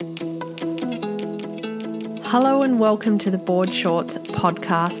Hello and welcome to the Board Shorts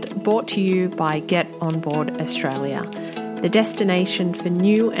podcast, brought to you by Get On Board Australia, the destination for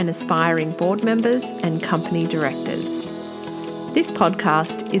new and aspiring board members and company directors. This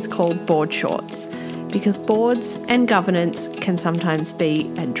podcast is called Board Shorts because boards and governance can sometimes be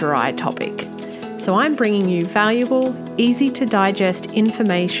a dry topic. So I'm bringing you valuable, easy to digest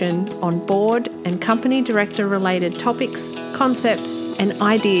information on board and company director related topics, concepts and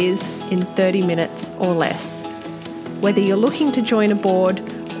ideas in 30 minutes or less. Whether you're looking to join a board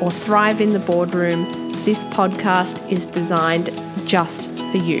or thrive in the boardroom, this podcast is designed just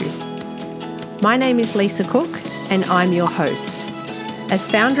for you. My name is Lisa Cook and I'm your host. As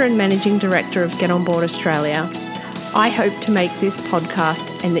founder and managing director of Get On Board Australia, I hope to make this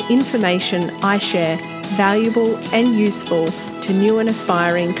podcast and the information I share valuable and useful to new and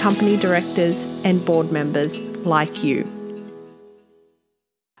aspiring company directors and board members like you.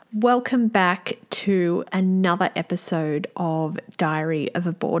 Welcome back to another episode of Diary of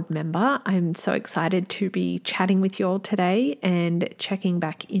a Board Member. I'm so excited to be chatting with you all today and checking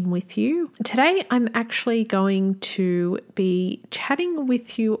back in with you. Today, I'm actually going to be chatting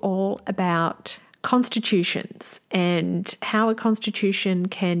with you all about constitutions and how a constitution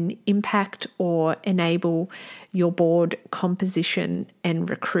can impact or enable your board composition and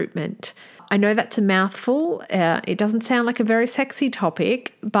recruitment. I know that's a mouthful. It doesn't sound like a very sexy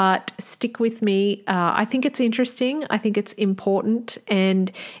topic, but stick with me. I think it's interesting. I think it's important.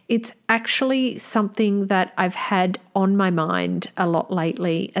 And it's actually something that I've had on my mind a lot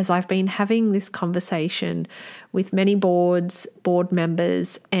lately as I've been having this conversation with many boards, board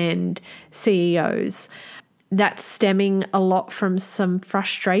members, and CEOs. That's stemming a lot from some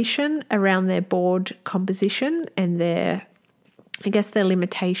frustration around their board composition and their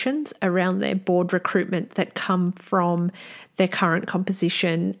limitations around their board recruitment that come from their current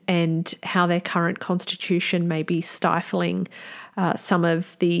composition and how their current constitution may be stifling some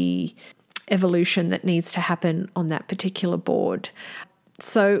of the evolution that needs to happen on that particular board.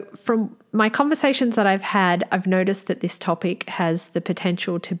 So from my conversations that I've had, I've noticed that this topic has the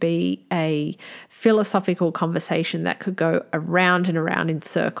potential to be a philosophical conversation that could go around and around in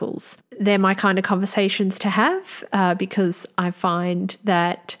circles. They're my kind of conversations to have because I find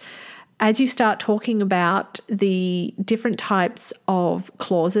that as you start talking about the different types of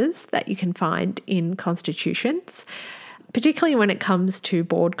clauses that you can find in constitutions, particularly when it comes to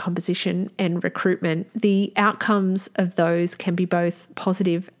board composition and recruitment, the outcomes of those can be both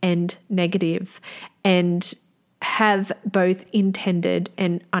positive and negative and have both intended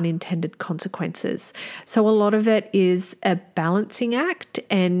and unintended consequences. So a lot of it is a balancing act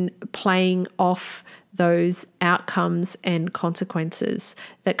and playing off those outcomes and consequences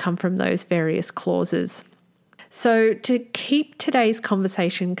that come from those various clauses. So to keep today's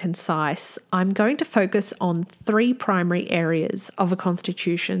conversation concise, I'm going to focus on three primary areas of a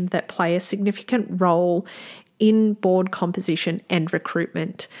constitution that play a significant role in board composition and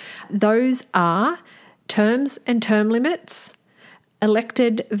recruitment. Those are terms and term limits,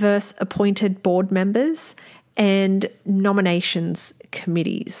 elected versus appointed board members, and nominations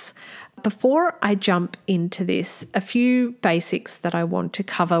committees. Before I jump into this, a few basics that I want to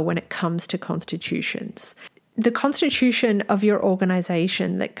cover when it comes to constitutions. The constitution of your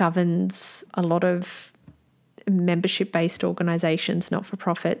organisation that governs a lot of membership-based organisations,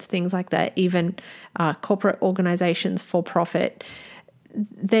 not-for-profits, things like that, even corporate organisations for profit,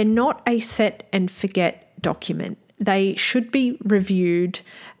 they're not a set and forget document. They should be reviewed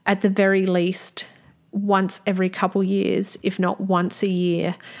at the very least once every couple years, if not once a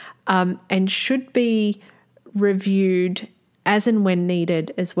year, and should be reviewed as and when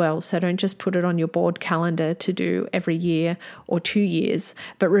needed as well. So don't just put it on your board calendar to do every year or 2 years,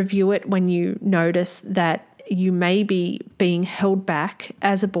 but review it when you notice that you may be being held back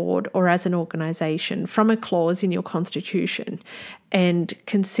as a board or as an organisation from a clause in your constitution and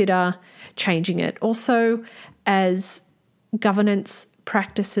consider changing it. Also, as governance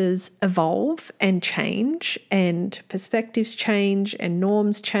practices evolve and change and perspectives change and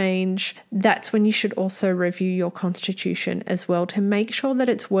norms change, that's when you should also review your constitution as well to make sure that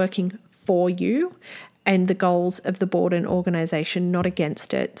it's working for you and the goals of the board and organisation, not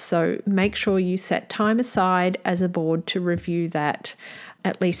against it. So make sure you set time aside as a board to review that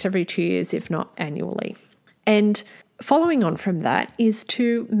at least every 2 years, if not annually. And following on from that is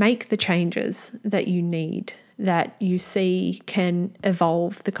to make the changes that you need, that you see can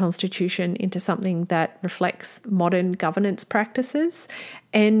evolve the constitution into something that reflects modern governance practices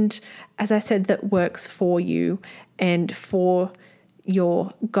and, as I said, that works for you and for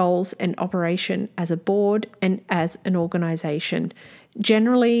your goals and operation as a board and as an organisation.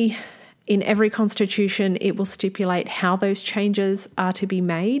 Generally, In every constitution, it will stipulate how those changes are to be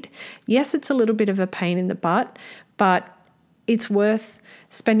made. Yes, it's a little bit of a pain in the butt, but it's worth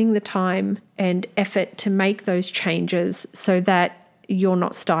spending the time and effort to make those changes so that you're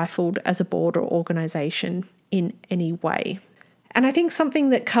not stifled as a board or organisation in any way. And I think something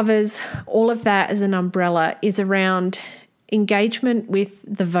that covers all of that as an umbrella is around engagement with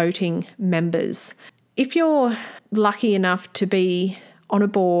the voting members. If you're lucky enough to be on a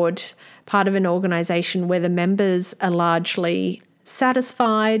board, part of an organisation where the members are largely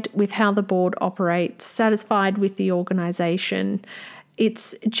satisfied with how the board operates, satisfied with the organisation,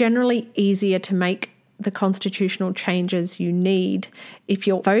 it's generally easier to make the constitutional changes you need if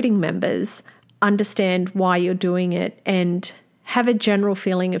your voting members understand why you're doing it and have a general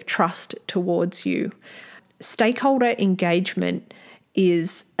feeling of trust towards you. Stakeholder engagement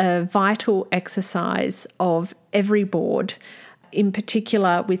is a vital exercise of every board, in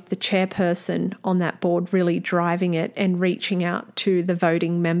particular with the chairperson on that board really driving it and reaching out to the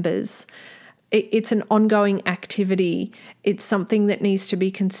voting members. It's an ongoing activity. It's something that needs to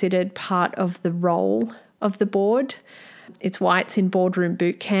be considered part of the role of the board. It's why it's in Boardroom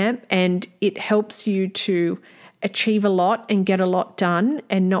Bootcamp, and it helps you to achieve a lot and get a lot done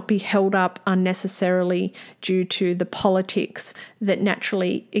and not be held up unnecessarily due to the politics that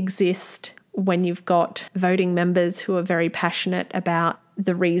naturally exist when you've got voting members who are very passionate about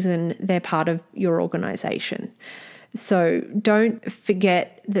the reason they're part of your organisation. So don't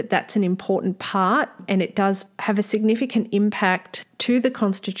forget that that's an important part, and it does have a significant impact to the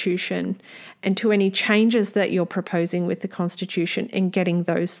Constitution and to any changes that you're proposing with the Constitution and getting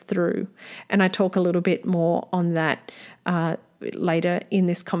those through. And I talk a little bit more on that later in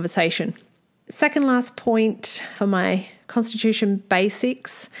this conversation. Second last point for my Constitution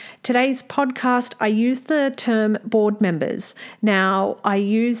basics. Today's podcast, I use the term board members. Now, I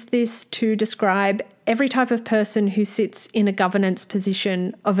use this to describe every type of person who sits in a governance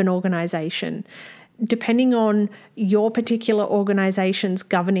position of an organisation. Depending on your particular organisation's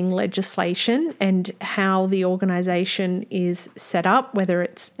governing legislation and how the organisation is set up, whether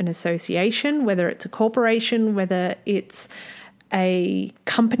it's an association, whether it's a corporation, whether it's a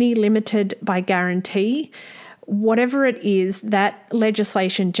company limited by guarantee, whatever it is, that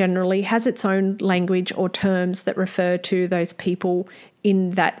legislation generally has its own language or terms that refer to those people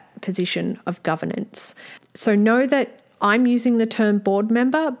in that position of governance. So know that I'm using the term board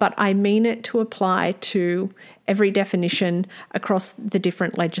member, but I mean it to apply to every definition across the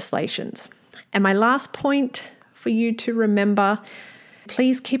different legislations. And my last point for you to remember,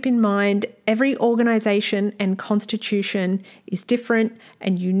 please keep in mind every organisation and constitution is different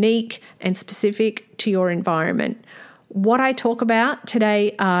and unique and specific to your environment. What I talk about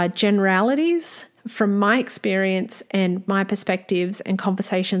today are generalities from my experience and my perspectives and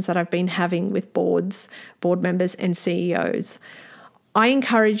conversations that I've been having with board members and CEOs. I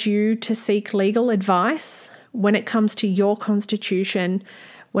encourage you to seek legal advice when it comes to your constitution,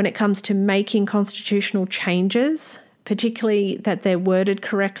 when it comes to making constitutional changes, particularly that they're worded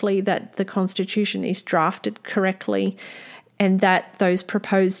correctly, that the Constitution is drafted correctly, and that those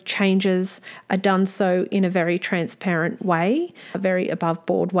proposed changes are done so in a very transparent way, a very above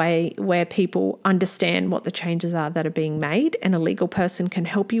board way where people understand what the changes are that are being made, and a legal person can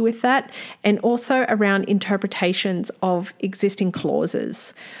help you with that, and also around interpretations of existing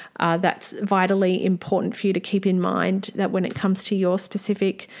clauses. That's vitally important for you to keep in mind, that when it comes to your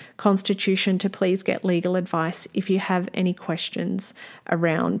specific constitution, to please get legal advice if you have any questions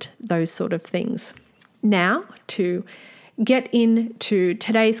around those sort of things. Now to get into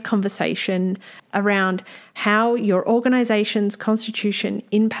today's conversation around how your organization's constitution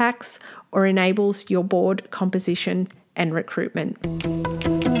impacts or enables your board composition and recruitment.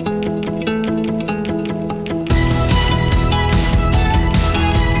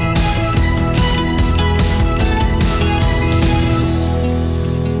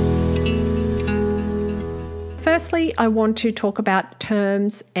 Firstly, I want to talk about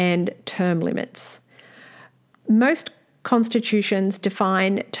terms and term limits. Most constitutions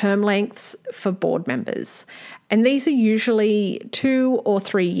define term lengths for board members, and these are usually 2 or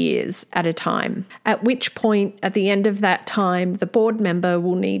 3 years at a time, at which point at the end of that time the board member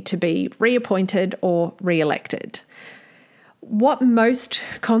will need to be reappointed or re-elected. What most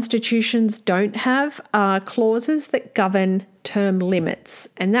constitutions don't have are clauses that govern term limits,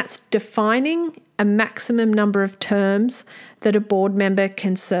 and that's defining a maximum number of terms that a board member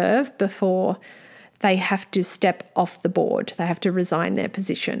can serve before they have to step off the board. They have to resign their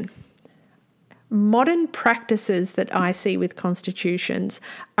position. Modern practices that I see with constitutions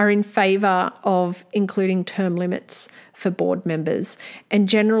are in favour of including term limits for board members. And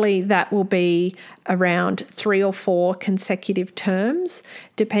generally that will be around 3 or 4 consecutive terms,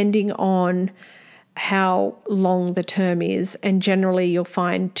 depending on how long the term is. And generally you'll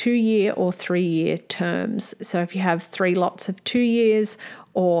find 2-year or 3-year terms. So if you have 3 lots of 2 years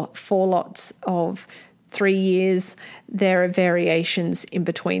or 4 lots of 3 years, there are variations in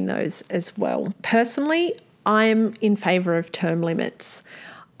between those as well. Personally, I'm in favour of term limits.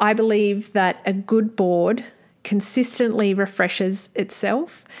 I believe that a good board consistently refreshes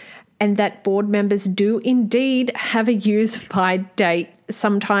itself and that board members do indeed have a use-by date.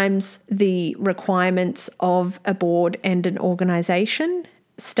 Sometimes the requirements of a board and an organisation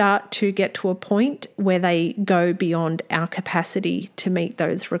start to get to a point where they go beyond our capacity to meet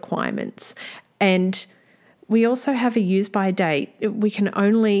those requirements. And we also have a use-by date. We can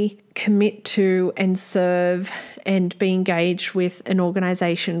only commit to and serve and be engaged with an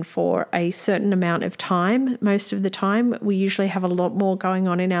organisation for a certain amount of time. Most of the time, we usually have a lot more going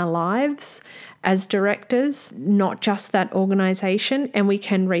on in our lives as directors, not just that organisation, and we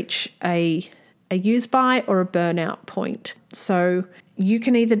can reach a use-by or a burnout point. So you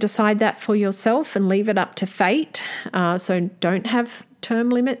can either decide that for yourself and leave it up to fate, so don't have term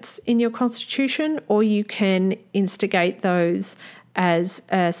limits in your constitution, or you can instigate those as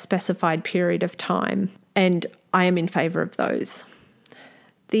a specified period of time. And I am in favour of those.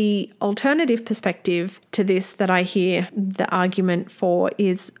 The alternative perspective to this that I hear the argument for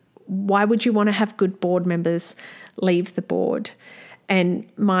is, why would you want to have good board members leave the board? And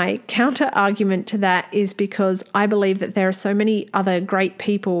my counter argument to that is because I believe that there are so many other great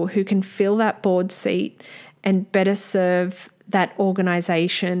people who can fill that board seat and better serve that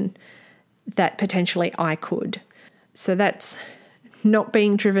organisation that potentially I could. So that's not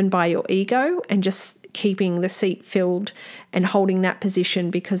being driven by your ego and just keeping the seat filled and holding that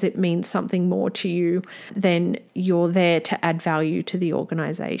position because it means something more to you than you're there to add value to the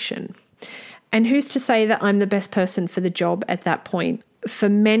organisation. And who's to say that I'm the best person for the job at that point? For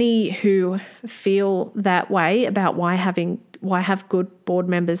many who feel that way about why have good board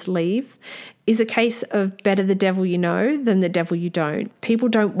members leave is a case of better the devil you know than the devil you don't. People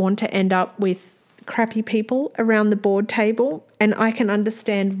don't want to end up with crappy people around the board table, and I can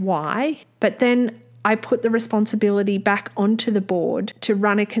understand why. But then I put the responsibility back onto the board to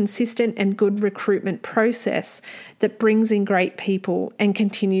run a consistent and good recruitment process that brings in great people and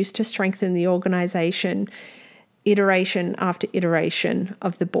continues to strengthen the organisation iteration after iteration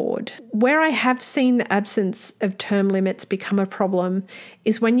of the board. Where I have seen the absence of term limits become a problem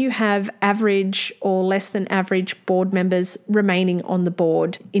is when you have average or less than average board members remaining on the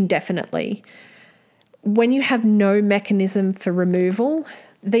board indefinitely. When you have no mechanism for removal,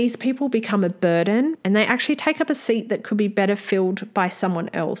 these people become a burden and they actually take up a seat that could be better filled by someone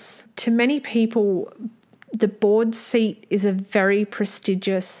else. To many people, the board seat is a very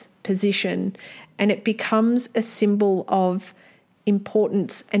prestigious position and it becomes a symbol of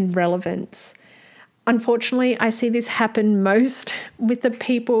importance and relevance. Unfortunately, I see this happen most with the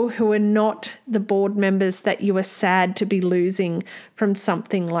people who are not the board members that you are sad to be losing from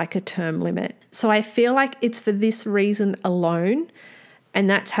something like a term limit. So I feel like it's for this reason alone, and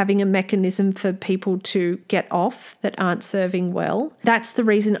that's having a mechanism for people to get off that aren't serving well. That's the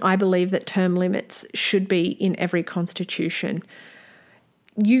reason I believe that term limits should be in every constitution.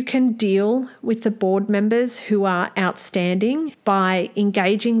 You can deal with the board members who are outstanding by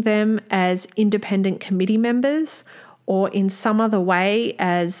engaging them as independent committee members or in some other way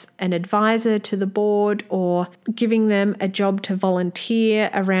as an advisor to the board, or giving them a job to volunteer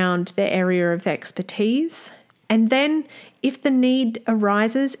around their area of expertise. And then if the need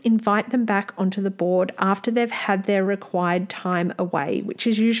arises, invite them back onto the board after they've had their required time away, which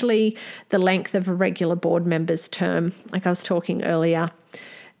is usually the length of a regular board member's term, like I was talking earlier,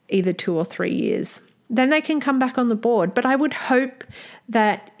 either 2 or 3 years. Then they can come back on the board. But I would hope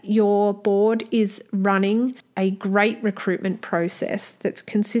that your board is running a great recruitment process that's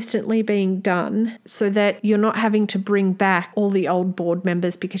consistently being done so that you're not having to bring back all the old board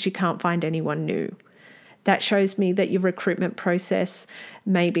members because you can't find anyone new. That shows me that your recruitment process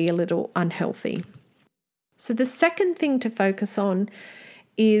may be a little unhealthy. So the second thing to focus on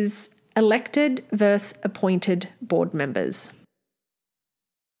is elected versus appointed board members.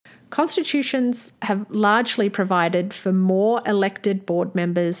 Constitutions have largely provided for more elected board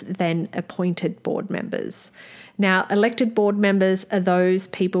members than appointed board members. Now, elected board members are those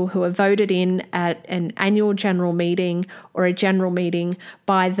people who are voted in at an annual general meeting or a general meeting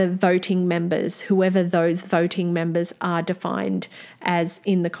by the voting members, whoever those voting members are defined as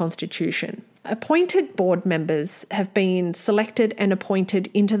in the Constitution. Appointed board members have been selected and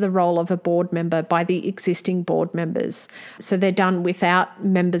appointed into the role of a board member by the existing board members. So they're done without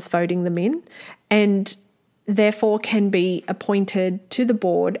members voting them in, and therefore can be appointed to the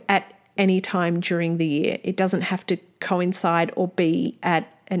board at any time during the year. It doesn't have to coincide or be at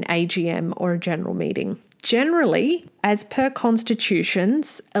an AGM or a general meeting. Generally, as per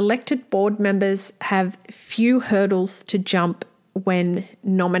constitutions, elected board members have few hurdles to jump when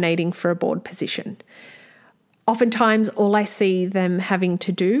nominating for a board position. Oftentimes, all I see them having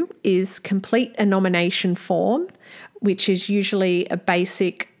to do is complete a nomination form, which is usually a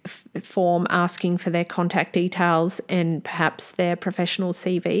basic form asking for their contact details and perhaps their professional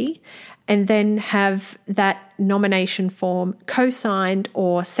CV, and then have that nomination form co-signed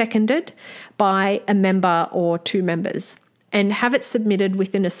or seconded by a member or two members, and have it submitted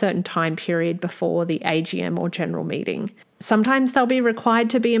within a certain time period before the AGM or general meeting. Sometimes they'll be required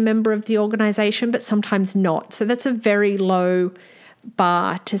to be a member of the organisation, but sometimes not. So that's a very low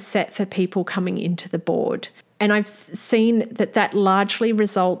bar to set for people coming into the board. And I've seen that largely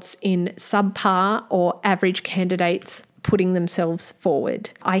results in subpar or average candidates putting themselves forward.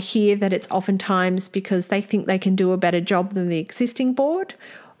 I hear that it's oftentimes because they think they can do a better job than the existing board,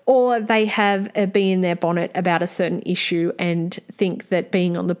 or they have a bee in their bonnet about a certain issue and think that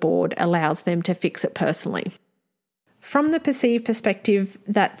being on the board allows them to fix it personally. From the perceived perspective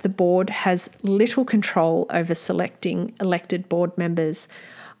that the board has little control over selecting elected board members,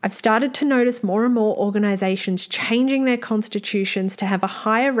 I've started to notice more and more organisations changing their constitutions to have a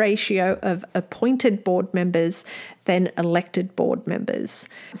higher ratio of appointed board members than elected board members.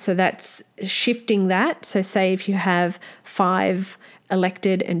 So that's shifting that. So say if you have 5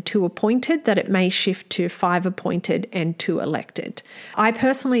 elected and 2 appointed, that it may shift to 5 appointed and 2 elected. I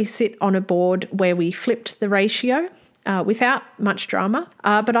personally sit on a board where we flipped the ratio without much drama,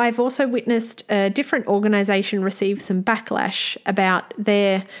 but I've also witnessed a different organisation receive some backlash about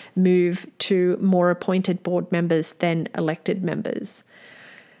their move to more appointed board members than elected members.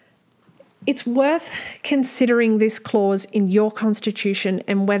 It's worth considering this clause in your constitution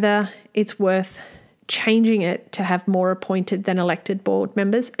and whether it's worth changing it to have more appointed than elected board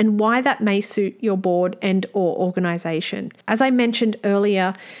members, and why that may suit your board and or organisation. As I mentioned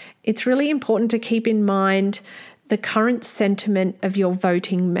earlier, it's really important to keep in mind the current sentiment of your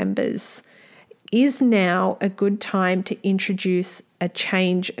voting members. Is now a good time to introduce a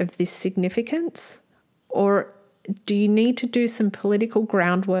change of this significance? Or do you need to do some political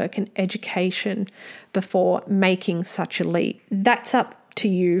groundwork and education before making such a leap? That's up to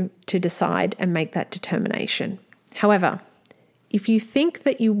you to decide and make that determination. However, if you think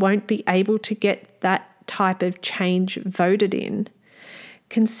that you won't be able to get that type of change voted in,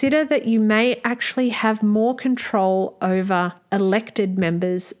 consider that you may actually have more control over elected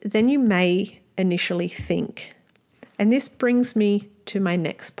members than you may initially think. And this brings me to my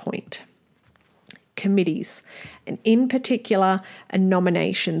next point. Committees, and in particular, a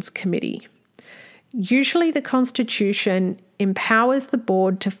nominations committee. Usually the Constitution empowers the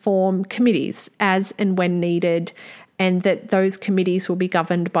board to form committees as and when needed, and that those committees will be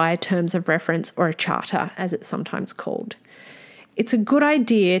governed by a terms of reference or a charter, as it's sometimes called. It's a good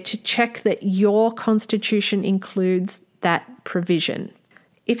idea to check that your constitution includes that provision.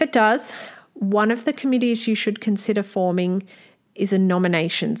 If it does, one of the committees you should consider forming is a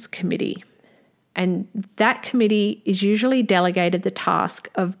nominations committee. And that committee is usually delegated the task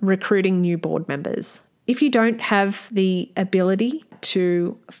of recruiting new board members. If you don't have the ability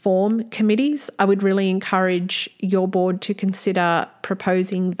to form committees, I would really encourage your board to consider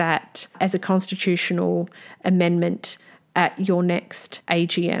proposing that as a constitutional amendment at your next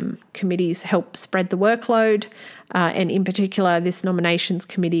AGM. Committees help spread the workload, and in particular, this nominations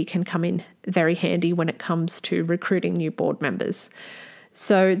committee can come in very handy when it comes to recruiting new board members.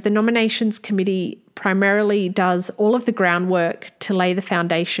 So the nominations committee primarily does all of the groundwork to lay the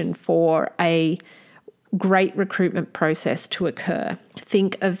foundation for a great recruitment process to occur.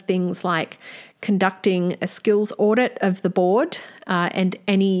 Think of things like conducting a skills audit of the board and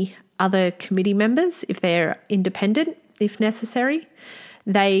any other committee members if they're independent, if necessary.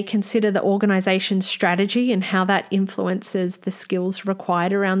 They consider the organisation's strategy and how that influences the skills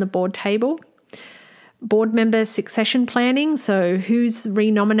required around the board table. Board member succession planning, so who's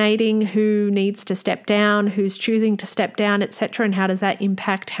renominating, who needs to step down, who's choosing to step down, etc., and how does that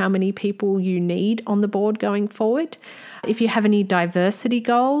impact how many people you need on the board going forward. If you have any diversity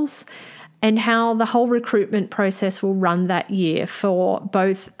goals, and how the whole recruitment process will run that year for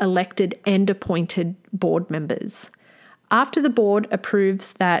both elected and appointed board members. After the board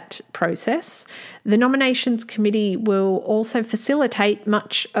approves that process, the nominations committee will also facilitate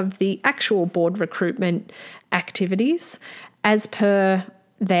much of the actual board recruitment activities as per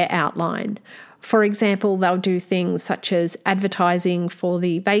their outline. For example, they'll do things such as advertising for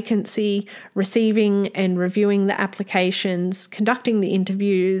the vacancy, receiving and reviewing the applications, conducting the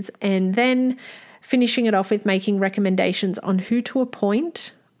interviews, and then finishing it off with making recommendations on who to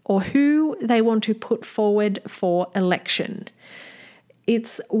appoint or who they want to put forward for election.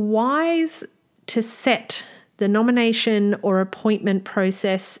 It's wise to set the nomination or appointment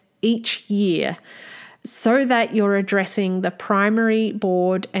process each year so that you're addressing the primary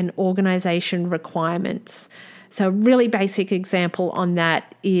board and organisation requirements. So a really basic example on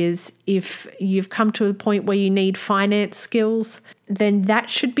that is if you've come to a point where you need finance skills, then that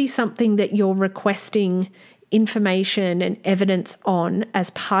should be something that you're requesting information and evidence on as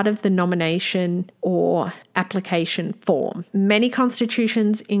part of the nomination or application form. Many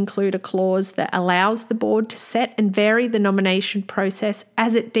constitutions include a clause that allows the board to set and vary the nomination process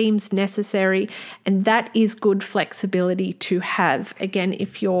as it deems necessary, and that is good flexibility to have. Again,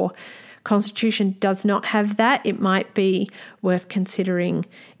 if your constitution does not have that, it might be worth considering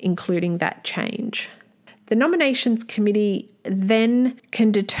including that change. The nominations committee then can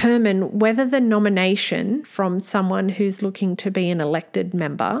determine whether the nomination from someone who's looking to be an elected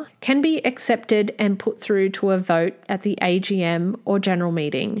member can be accepted and put through to a vote at the AGM or general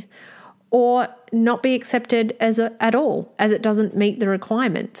meeting, or not be accepted at all, as it doesn't meet the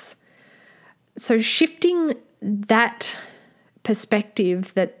requirements. So shifting that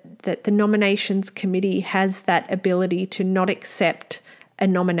perspective that the nominations committee has that ability to not accept a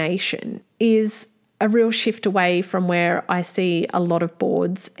nomination is a real shift away from where I see a lot of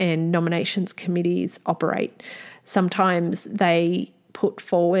boards and nominations committees operate. Sometimes they put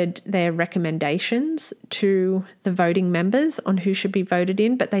forward their recommendations to the voting members on who should be voted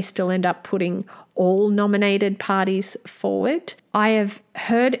in, but they still end up putting all nominated parties forward. I have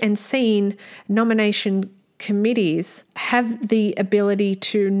heard and seen nomination committees have the ability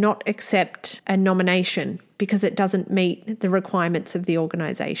to not accept a nomination because it doesn't meet the requirements of the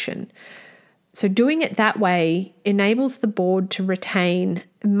organisation. So doing it that way enables the board to retain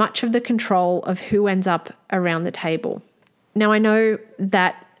much of the control of who ends up around the table. Now, I know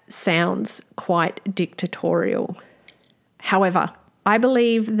that sounds quite dictatorial. However, I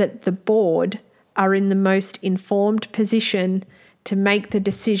believe that the board are in the most informed position to make the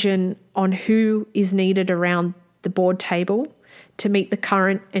decision on who is needed around the board table to meet the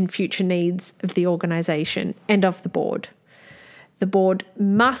current and future needs of the organisation and of the board. The board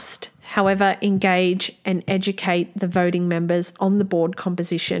must, however, engage and educate the voting members on the board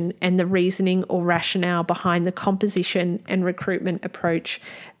composition and the reasoning or rationale behind the composition and recruitment approach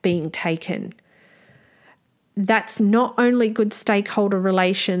being taken. That's not only good stakeholder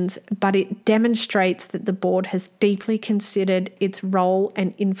relations, but it demonstrates that the board has deeply considered its role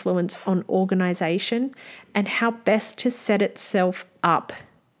and influence on organisation and how best to set itself up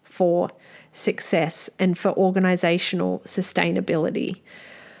for success and for organisational sustainability.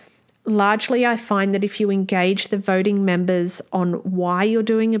 Largely, I find that if you engage the voting members on why you're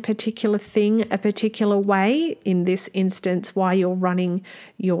doing a particular thing a particular way, in this instance, why you're running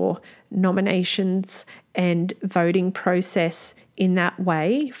your nominations and voting process in that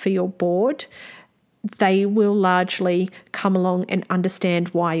way for your board, they will largely come along and understand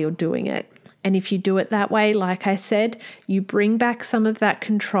why you're doing it. And if you do it that way, like I said, you bring back some of that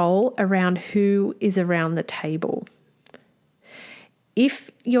control around who is around the table.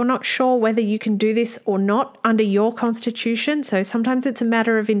 If you're not sure whether you can do this or not under your constitution, so sometimes it's a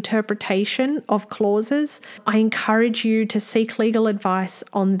matter of interpretation of clauses, I encourage you to seek legal advice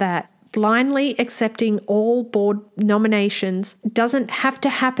on that. Blindly accepting all board nominations doesn't have to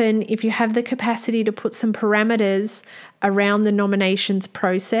happen if you have the capacity to put some parameters around the nominations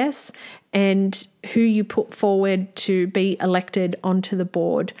process and who you put forward to be elected onto the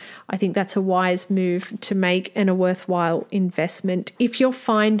board. I think that's a wise move to make and a worthwhile investment. If you're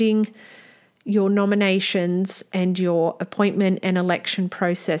finding your nominations and your appointment and election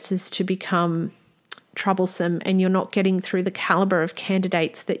processes to become troublesome and you're not getting through the caliber of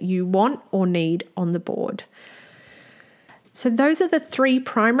candidates that you want or need on the board. So those are the three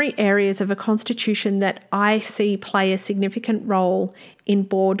primary areas of a constitution that I see play a significant role in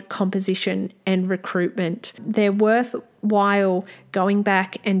board composition and recruitment. They're worthwhile going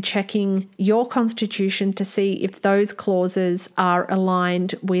back and checking your constitution to see if those clauses are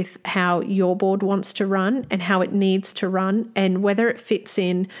aligned with how your board wants to run and how it needs to run, and whether it fits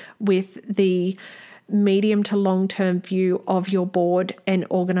in with the medium to long-term view of your board and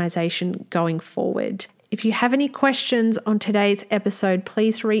organisation going forward. If you have any questions on today's episode,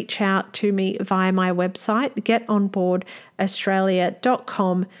 please reach out to me via my website,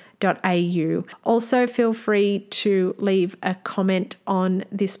 getonboardaustralia.com.au. Also, feel free to leave a comment on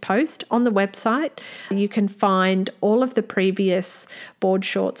this post on the website. You can find all of the previous Board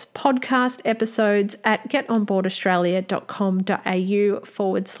Shorts podcast episodes at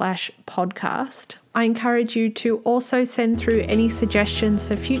getonboardaustralia.com.au/podcast. I encourage you to also send through any suggestions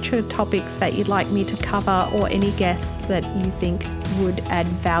for future topics that you'd like me to cover, or any guests that you think would add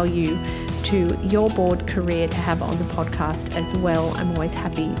value to your board career to have on the podcast as well. I'm always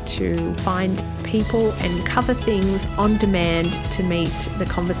happy to find people and cover things on demand to meet the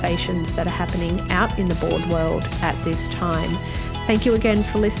conversations that are happening out in the board world at this time. Thank you again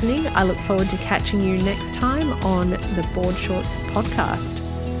for listening. I look forward to catching you next time on the Board Shorts podcast.